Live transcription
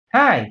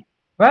Hi,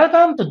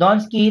 welcome to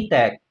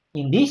DonskyTech.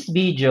 In this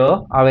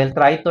video, I will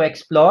try to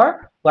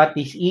explore what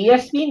is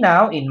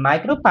ESP-NOW in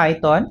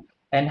MicroPython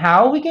and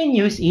how we can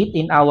use it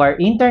in our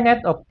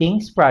Internet of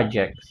Things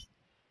projects.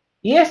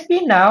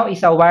 ESP-NOW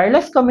is a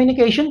wireless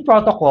communication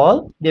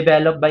protocol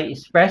developed by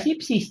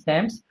Expressive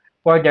Systems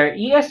for their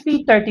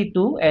ESP32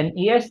 and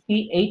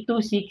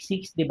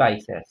ESP8266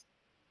 devices.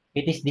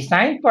 It is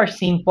designed for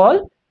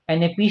simple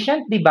and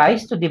efficient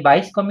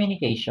device-to-device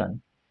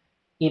communication.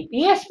 If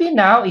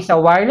ESP-NOW is a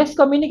wireless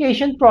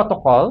communication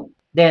protocol,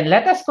 then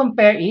let us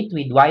compare it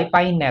with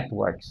Wi-Fi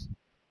networks.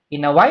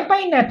 In a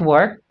Wi-Fi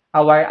network,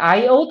 our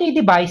IoT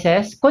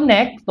devices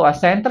connect to a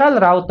central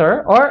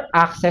router or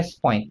access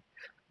point.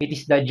 It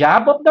is the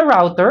job of the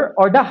router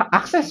or the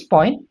access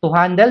point to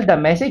handle the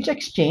message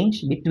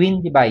exchange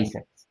between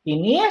devices.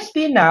 In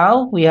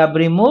ESP-NOW, we have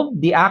removed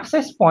the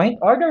access point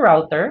or the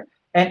router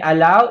and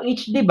allow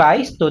each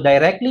device to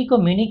directly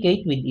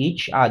communicate with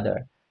each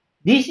other.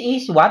 This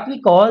is what we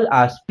call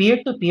as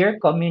peer-to-peer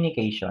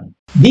communication.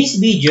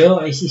 This video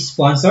is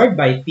sponsored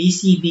by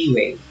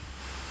PCBWay.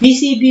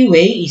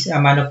 PCBWay is a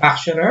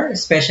manufacturer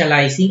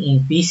specializing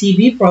in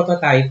PCB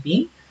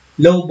prototyping,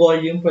 low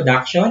volume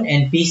production,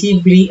 and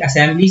PCB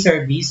assembly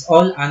service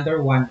all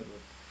under one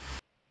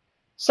roof.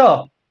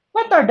 So,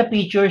 what are the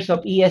features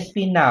of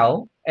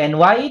ESP-NOW and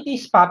why it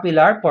is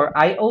popular for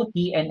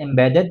IoT and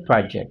embedded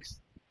projects?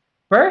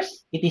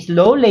 First, it is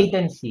low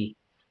latency.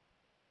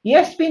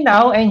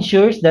 ESP-NOW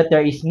ensures that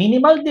there is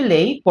minimal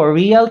delay for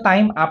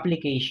real-time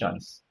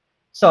applications.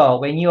 So,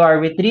 when you are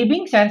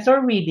retrieving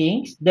sensor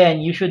readings, then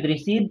you should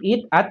receive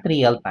it at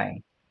real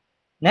time.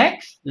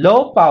 Next,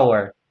 low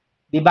power.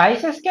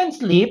 Devices can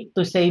sleep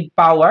to save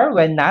power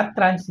when not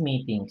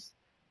transmitting,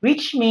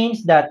 which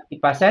means that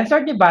if a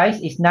sensor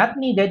device is not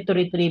needed to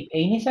retrieve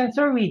any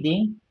sensor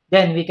reading,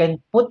 then we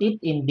can put it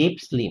in deep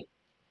sleep.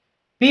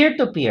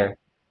 Peer-to-peer.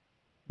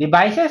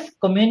 Devices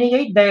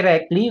communicate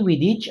directly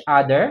with each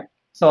other,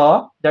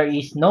 so there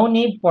is no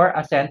need for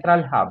a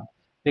central hub.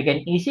 We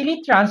can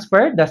easily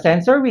transfer the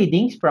sensor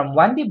readings from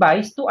one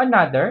device to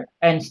another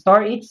and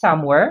store it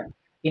somewhere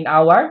in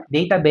our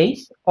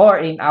database or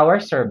in our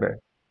server.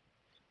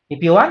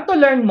 If you want to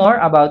learn more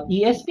about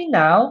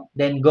ESP-NOW,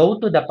 then go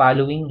to the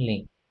following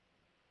link.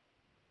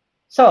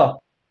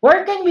 So,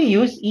 where can we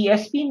use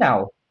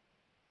ESP-NOW?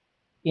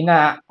 In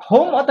a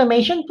home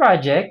automation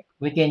project,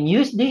 we can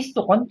use this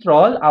to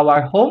control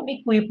our home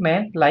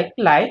equipment like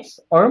lights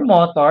or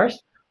motors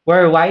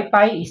where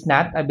Wi-Fi is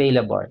not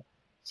available.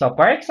 So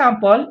for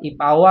example, if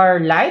our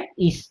light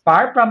is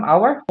far from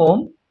our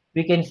home,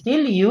 we can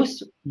still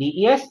use the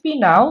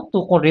ESP-NOW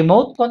to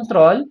remote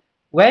control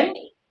when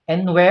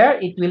and where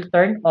it will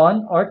turn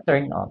on or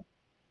turn off.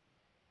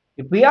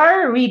 If we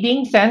are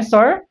reading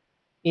sensor,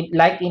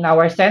 like in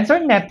our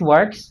sensor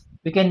networks,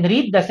 we can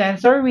read the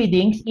sensor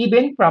readings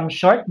even from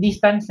short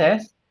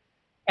distances,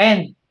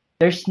 and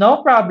there's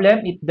no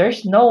problem if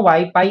there's no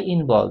Wi-Fi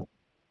involved.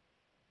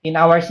 In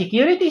our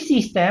security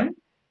system,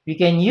 we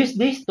can use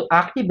this to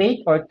activate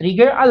or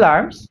trigger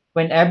alarms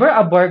whenever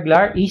a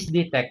burglar is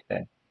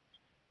detected.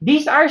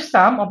 These are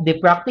some of the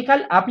practical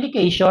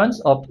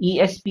applications of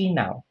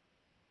ESP-NOW.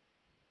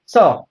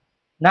 So,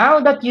 now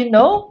that you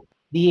know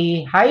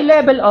the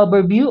high-level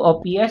overview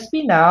of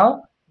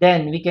ESP-NOW,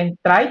 then we can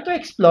try to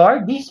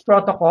explore this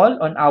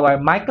protocol on our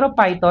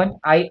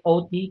MicroPython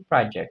IoT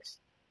projects.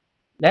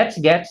 Let's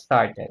get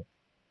started.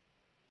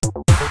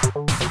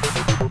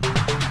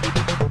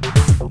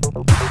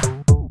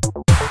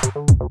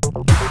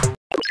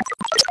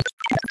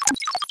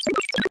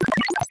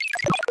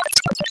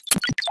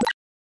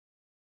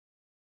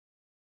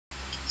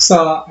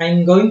 So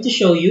I'm going to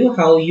show you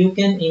how you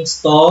can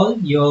install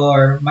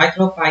your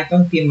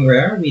MicroPython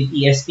firmware with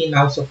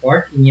ESP-NOW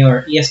support in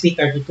your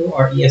ESP32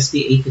 or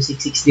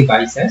ESP8266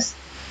 devices.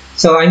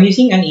 So I'm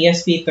using an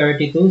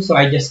ESP32, so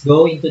I just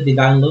go into the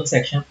download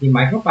section of the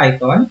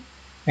MicroPython,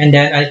 and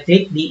then I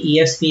click the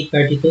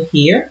ESP32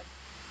 here.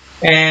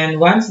 And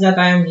once that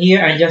I'm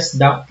here, I just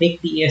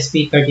click the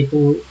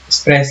ESP32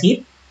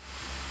 spreadsheet.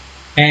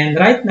 And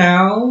right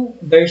now,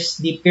 there's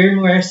the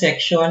firmware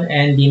section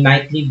and the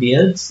nightly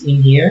builds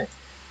in here.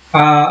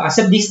 As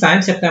of this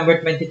time, September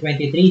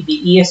 2023,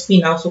 the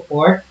ESP-NOW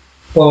support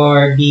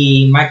for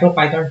the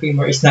MicroPython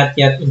firmware is not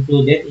yet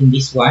included in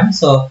this one.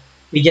 So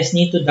we just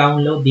need to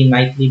download the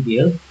nightly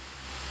build.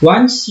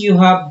 Once you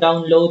have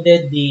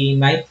downloaded the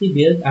nightly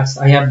build, as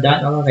I have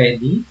done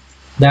already,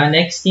 the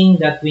next thing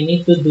that we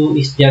need to do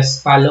is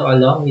just follow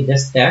along with the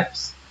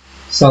steps.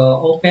 So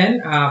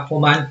open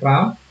command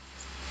prompt.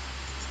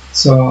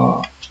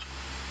 So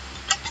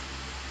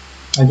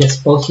I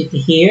just post it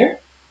here,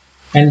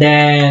 and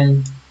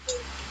then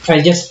I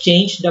just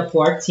change the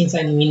port since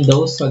I'm in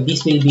Windows, so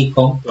this will be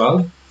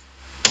COMPROG,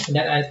 and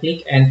then I'll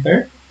click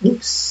enter.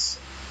 Oops.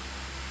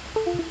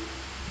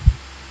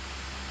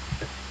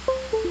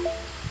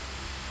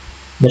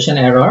 There's an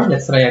error.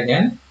 Let's try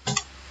again.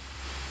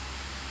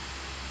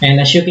 And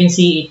as you can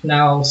see, it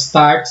now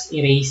starts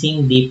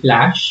erasing the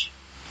flash.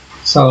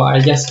 So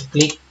I'll just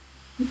click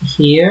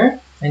here,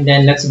 and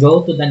then let's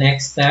go to the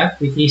next step,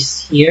 which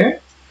is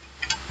here.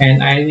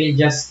 And I will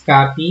just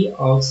copy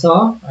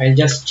also. I'll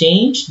just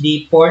change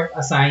the port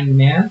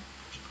assignment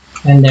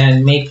and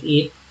then make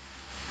it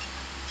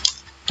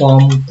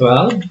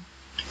COM12.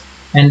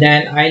 And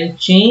then I'll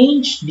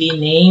change the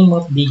name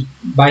of the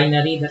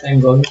binary that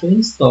I'm going to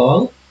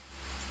install.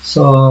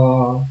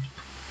 So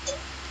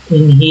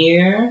in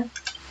here,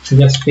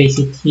 just paste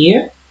it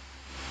here.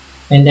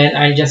 And then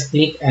I'll just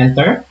click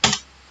enter.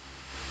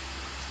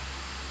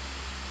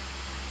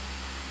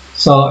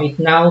 So it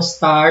now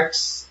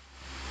starts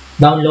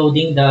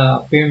downloading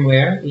the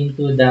firmware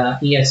into the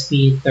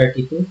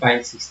ESP32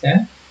 file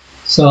system.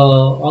 So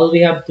all we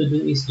have to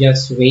do is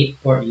just wait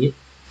for it.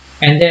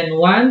 And then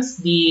once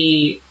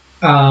the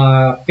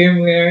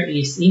firmware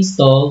is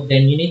installed,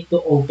 then you need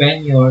to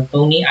open your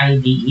Thonny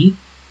IDE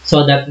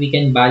so that we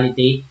can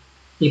validate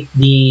if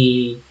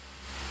the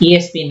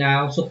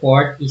ESP-NOW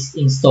support is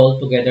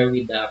installed together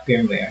with the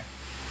firmware.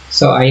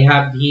 So I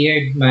have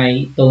here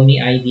my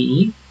Thonny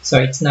IDE. So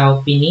it's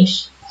now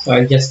finished. So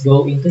I'll just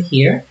go into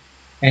here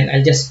and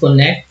I'll just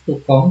connect to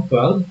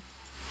COM12.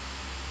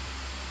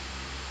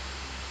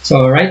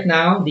 So right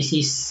now, this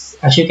is,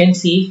 as you can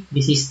see,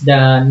 this is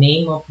the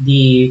name of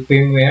the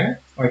firmware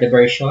or the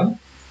version.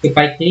 If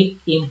I click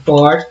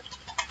import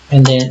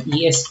and then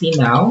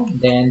ESP-NOW,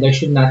 then there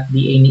should not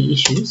be any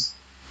issues.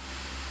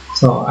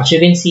 So as you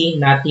can see,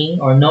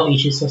 nothing or no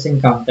issues was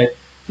encountered,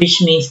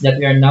 which means that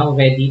we are now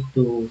ready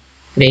to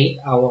create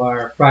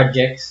our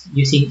projects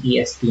using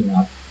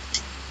ESP-NOW.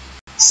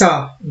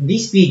 So in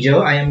this video,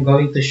 I am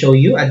going to show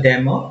you a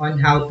demo on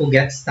how to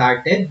get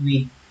started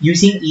with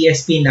using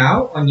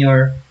ESP-NOW on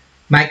your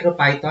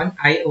MicroPython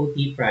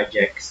IoT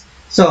projects.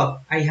 So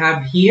I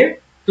have here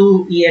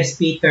two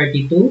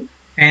ESP32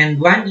 and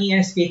one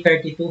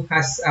ESP32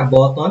 has a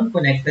button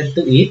connected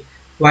to it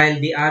while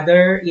the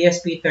other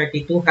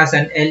ESP32 has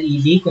an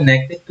LED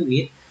connected to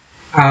it.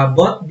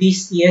 Both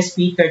these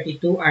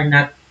ESP32 are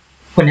not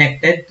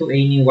connected to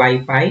any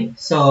Wi-Fi.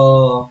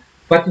 So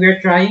what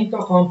we're trying to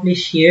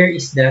accomplish here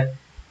is that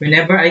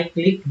whenever I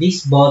click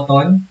this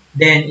button,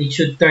 then it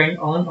should turn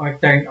on or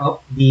turn off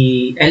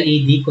the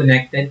LED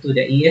connected to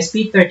the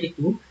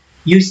ESP32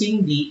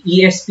 using the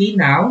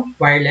ESP-NOW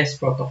wireless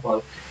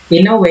protocol.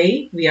 In a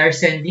way, we are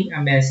sending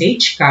a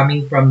message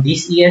coming from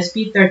this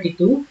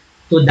ESP32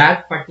 to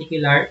that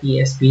particular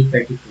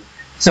ESP32.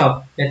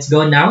 So let's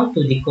go now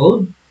to the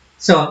code.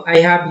 So I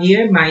have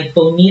here my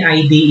Thonny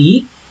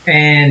IDE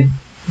and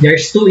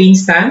there's two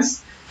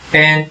instances.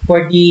 And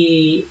for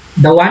the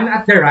one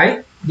at the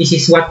right, this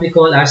is what we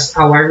call as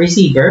our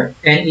receiver,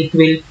 and it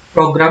will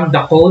program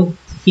the code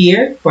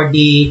here for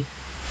the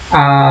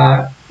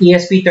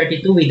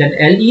ESP32 with an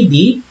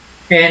LED.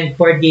 And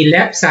for the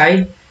left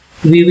side,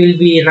 we will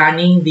be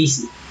running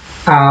this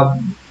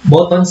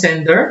button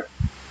sender,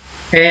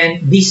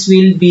 and this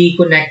will be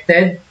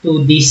connected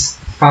to this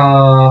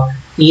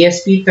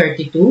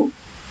ESP32.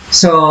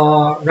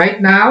 So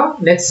right now,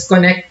 let's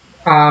connect.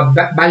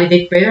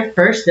 Validate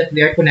first that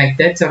we are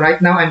connected. So right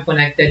now I'm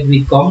connected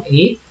with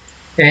COM8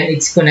 and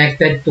it's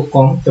connected to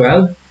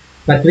COM12.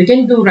 What we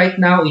can do right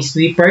now is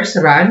we first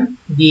run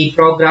the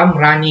program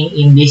running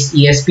in this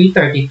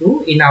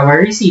ESP32 in our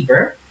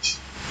receiver.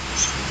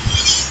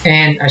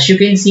 And as you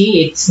can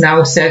see, it's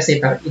now says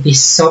it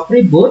is soft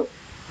reboot.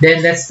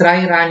 Then let's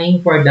try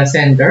running for the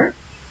sender.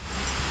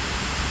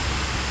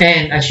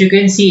 And as you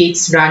can see,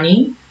 it's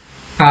running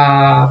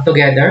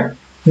together.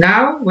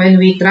 Now, when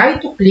we try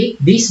to click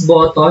this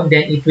button,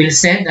 then it will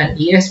send an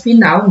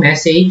ESP-NOW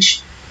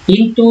message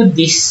into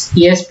this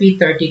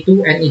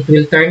ESP32 and it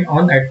will turn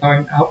on or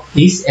turn off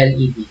this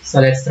LED.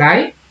 So let's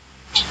try.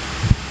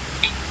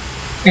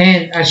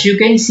 And as you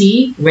can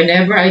see,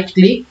 whenever I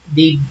click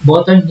the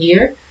button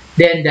here,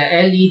 then the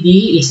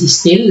LED is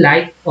still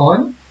light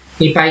on.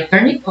 If I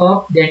turn it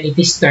off, then it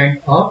is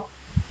turned off.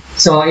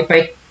 So if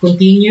I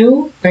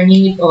continue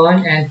turning it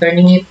on and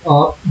turning it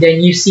off,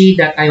 then you see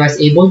that I was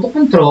able to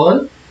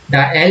control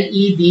the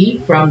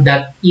LED from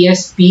that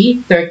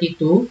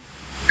ESP32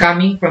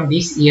 coming from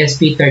this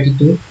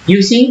ESP32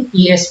 using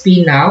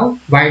ESP-NOW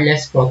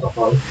wireless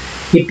protocol.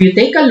 If you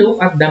take a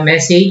look at the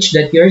message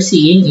that you're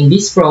seeing in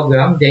this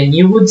program, then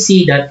you would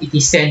see that it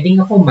is sending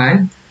a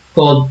command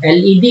called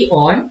LED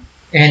on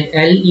and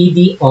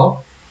LED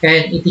off,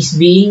 and it is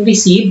being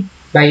received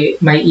by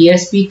my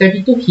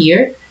ESP32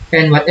 here.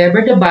 And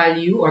whatever the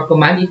value or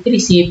command it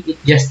received, it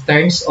just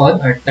turns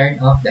on or turn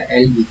off the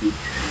LED.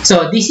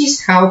 So this is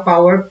how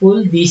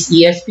powerful this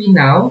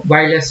ESP-NOW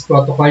wireless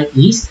protocol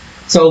is.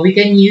 So we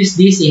can use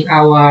this in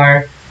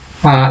our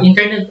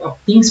Internet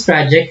of Things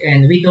project,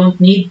 and we don't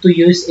need to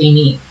use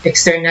any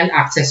external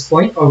access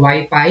point or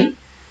Wi-Fi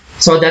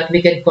so that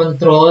we can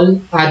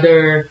control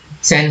other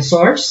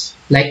sensors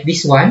like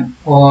this one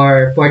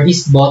or for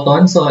this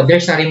button. So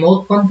there's a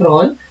remote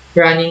control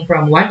running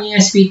from one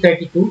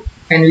ESP32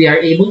 and we are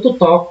able to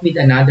talk with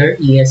another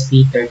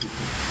ESP32.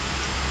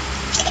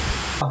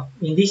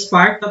 In this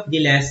part of the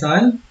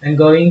lesson, I'm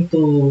going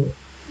to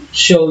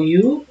show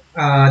you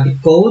the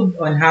code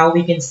on how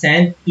we can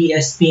send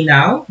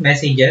ESP-NOW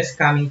messages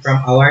coming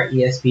from our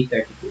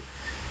ESP32.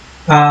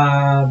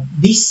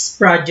 This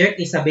project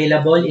is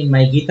available in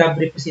my GitHub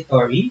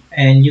repository,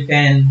 and you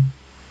can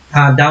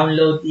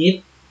download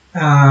it.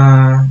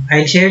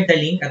 I'll share the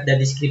link at the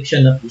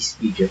description of this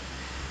video.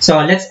 So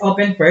let's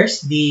open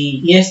first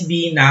the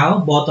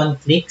ESP-NOW button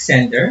click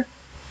sender,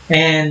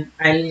 and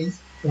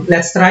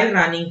let's try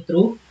running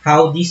through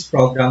how this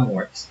program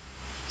works.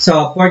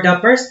 So for the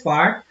first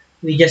part,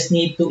 we just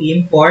need to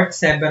import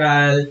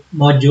several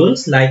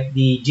modules like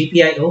the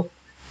GPIO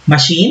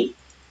machine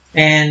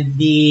and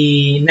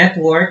the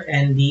network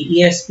and the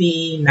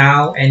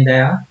ESP-NOW and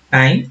the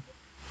time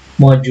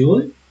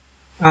module.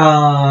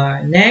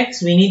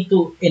 Next, we need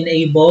to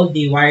enable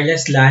the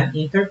wireless LAN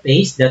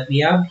interface that we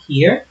have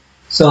here.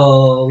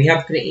 So we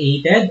have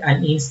created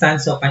an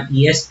instance of an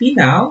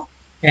ESP-NOW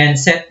and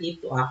set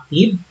it to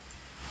active.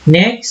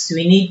 Next,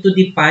 we need to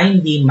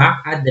define the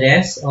MAC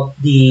address of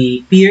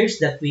the peers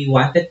that we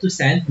wanted to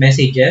send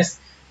messages.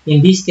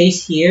 In this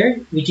case here,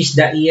 which is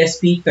the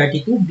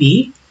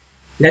ESP32B.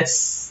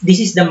 This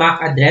is the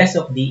MAC address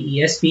of the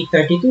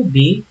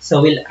ESP32B.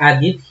 So we'll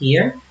add it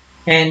here.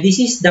 And this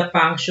is the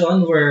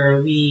function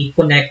where we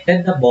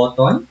connected the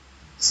button.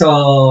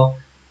 So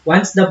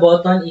once the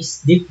button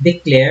is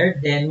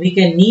declared, then we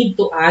can need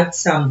to add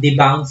some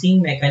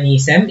debouncing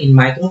mechanism in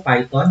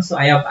MicroPython. So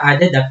I have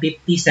added a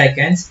 50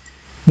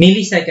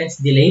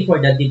 milliseconds delay for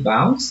the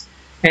debounce.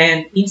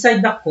 And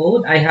inside the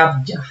code, I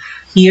have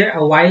here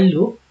a while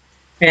loop.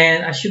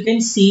 And as you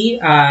can see,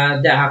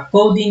 the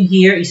coding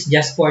here is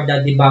just for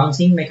the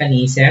debouncing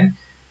mechanism.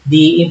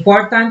 The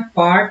important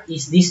part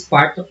is this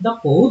part of the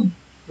code,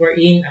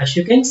 wherein, as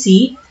you can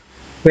see,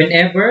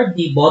 whenever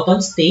the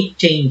button state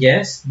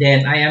changes,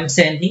 then I am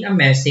sending a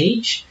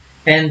message,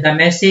 and the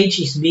message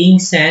is being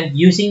sent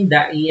using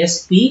the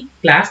ESP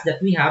class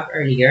that we have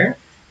earlier,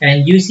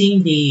 and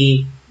using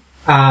the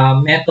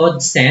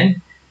method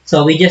send.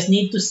 So we just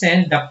need to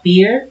send the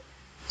peer.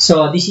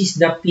 So this is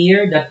the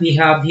peer that we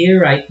have here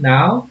right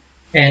now.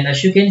 And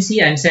as you can see,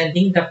 I'm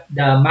sending the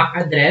MAC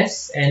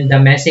address and the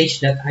message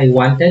that I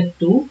wanted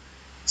to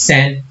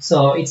send.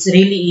 So it's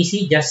really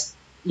easy. Just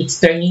it's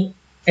turning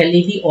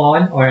LED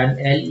on or an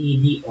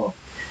LED off.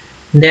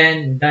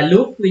 Then the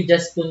loop will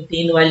just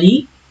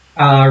continually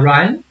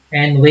run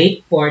and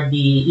wait for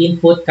the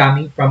input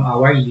coming from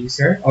our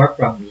user or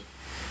from me.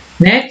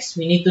 Next,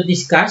 we need to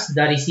discuss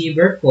the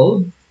receiver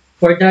code.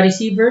 For the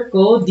receiver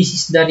code, this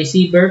is the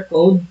receiver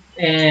code.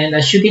 And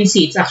as you can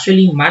see, it's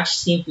actually much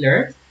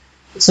simpler.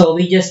 So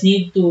we just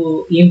need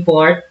to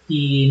import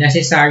the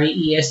necessary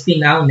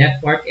ESP-NOW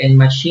network and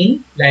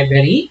machine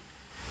library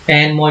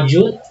and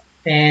module.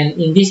 And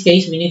in this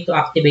case, we need to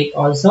activate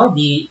also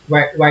the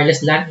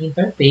wireless LAN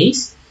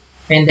interface,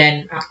 and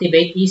then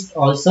activate this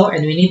also.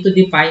 And we need to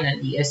define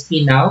an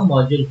ESP-NOW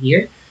module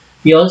here.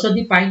 We also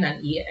define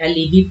an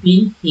LED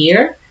pin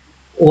here,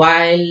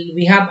 while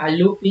we have a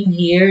loop in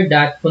here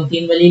that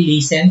continually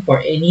listen for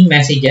any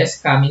messages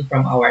coming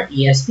from our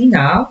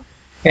ESP-NOW.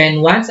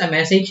 And once a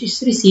message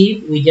is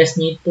received, we just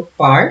need to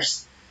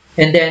parse.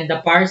 And then the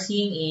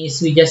parsing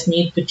is we just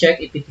need to check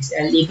if it is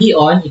LED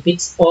on. If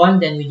it's on,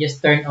 then we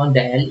just turn on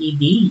the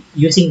LED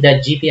using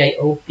the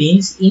GPIO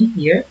pins in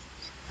here,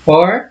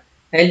 or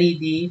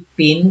LED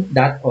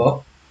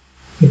pin.off.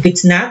 If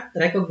it's not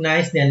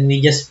recognized, then we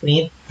just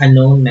print a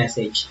known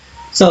message.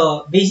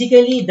 So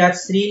basically,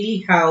 that's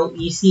really how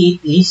easy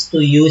it is to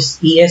use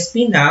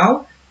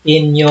ESP-NOW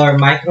in your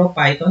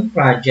MicroPython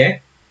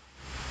project.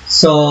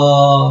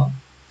 So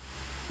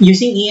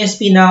using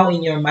ESP-NOW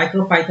in your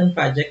MicroPython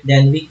project,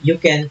 then you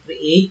can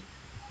create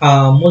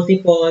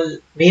multiple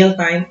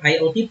real-time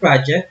IoT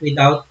project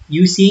without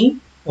using,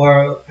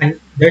 and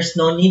there's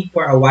no need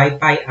for a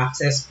Wi-Fi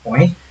access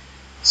point.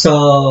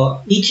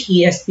 So each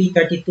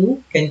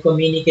ESP32 can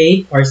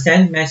communicate or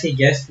send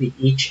messages with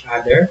each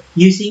other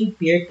using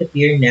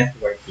peer-to-peer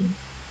networking.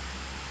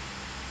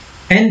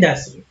 And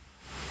that's it.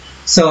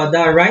 So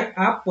the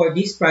write-up for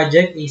this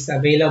project is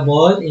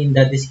available in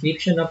the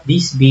description of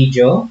this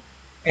video.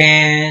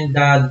 And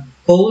the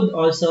code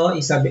also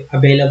is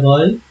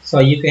available.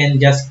 So you can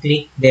just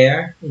click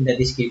there in the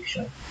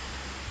description.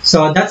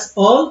 So that's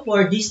all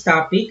for this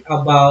topic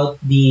about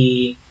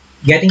the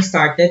getting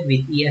started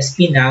with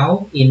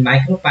ESP-NOW in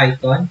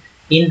MicroPython.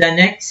 In the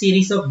next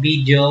series of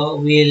video,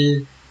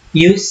 we'll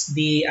use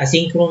the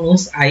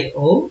asynchronous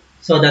I/O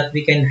so that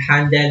we can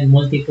handle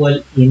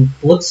multiple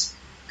inputs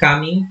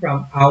coming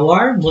from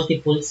our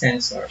multiple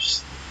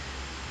sensors.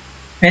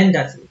 And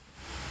that's it.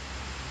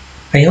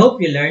 I hope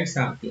you learned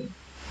something.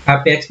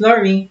 Happy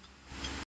exploring!